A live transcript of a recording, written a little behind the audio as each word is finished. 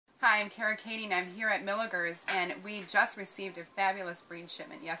Hi, I'm Kara Katie and I'm here at Milliger's, and we just received a fabulous Breen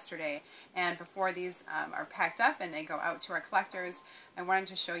shipment yesterday. And before these are packed up and they go out to our collectors, I wanted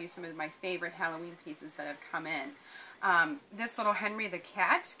to show you some of my favorite Halloween pieces that have come in. This little Henry the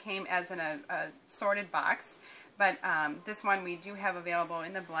cat came as in a sorted box, but this one we do have available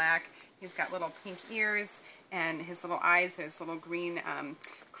in the black. He's got little pink ears and his little eyes, there's little green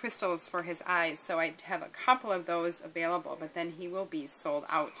crystals for his eyes, so I have a couple of those available, but then he will be sold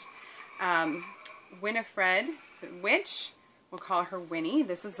out. Winifred the witch, we'll call her Winnie.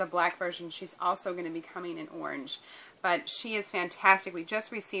 This is the black version. She's also going to be coming in orange, but she is fantastic. We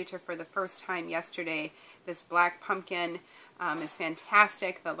just received her for the first time yesterday. This black pumpkin is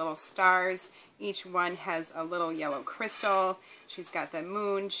fantastic. The little stars, each one has a little yellow crystal. She's got the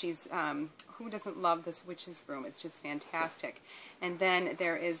moon. She's who doesn't love this witch's broom? It's just fantastic. And then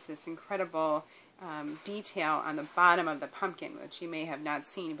there is this incredible detail on the bottom of the pumpkin, which you may have not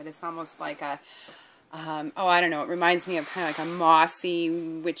seen, but it's almost like a, oh, I don't know, it reminds me of kind of like a mossy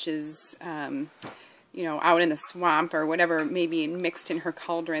witch's, you know, out in the swamp or whatever, maybe mixed in her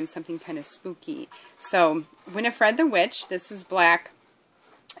cauldron, something kind of spooky. So, Winifred the Witch, this is black,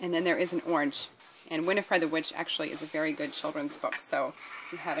 and then there is an orange. And Winifred the Witch actually is a very good children's book, so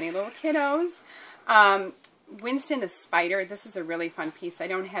if you have any little kiddos. Winston the Spider, this is a really fun piece. I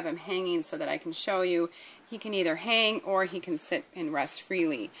don't have him hanging so that I can show you. He can either hang or he can sit and rest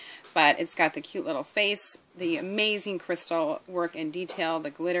freely. But it's got the cute little face, the amazing crystal work and detail, the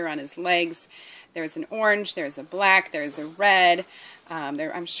glitter on his legs. There's an orange, there's a black, there's a red.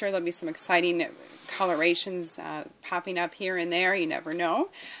 I'm sure there'll be some exciting colorations popping up here and there. You never know.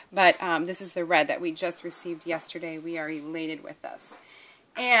 But this is the red that we just received yesterday. We are elated with this.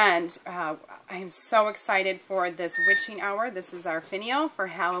 And I'm so excited for this witching hour. This is our finial for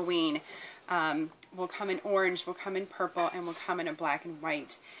Halloween. Will come in orange, will come in purple, and will come in a black and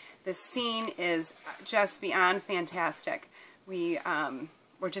white. The scene is just beyond fantastic.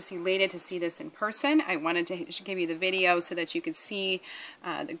 We're just elated to see this in person. I wanted to give you the video so that you could see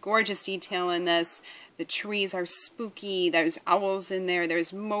the gorgeous detail in this. The trees are spooky. There's owls in there.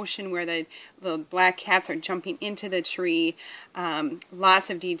 There's motion where the black cats are jumping into the tree. Lots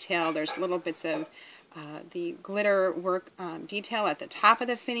of detail. There's little bits of the glitter work detail at the top of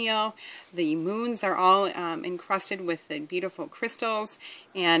the finial. The moons are all encrusted with the beautiful crystals,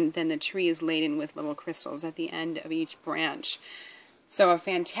 and then the tree is laden with little crystals at the end of each branch. So a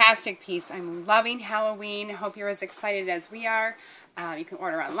fantastic piece. I'm loving Halloween. Hope you're as excited as we are. You can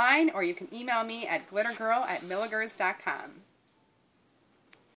order online or you can email me at glittergirl@milligers.com.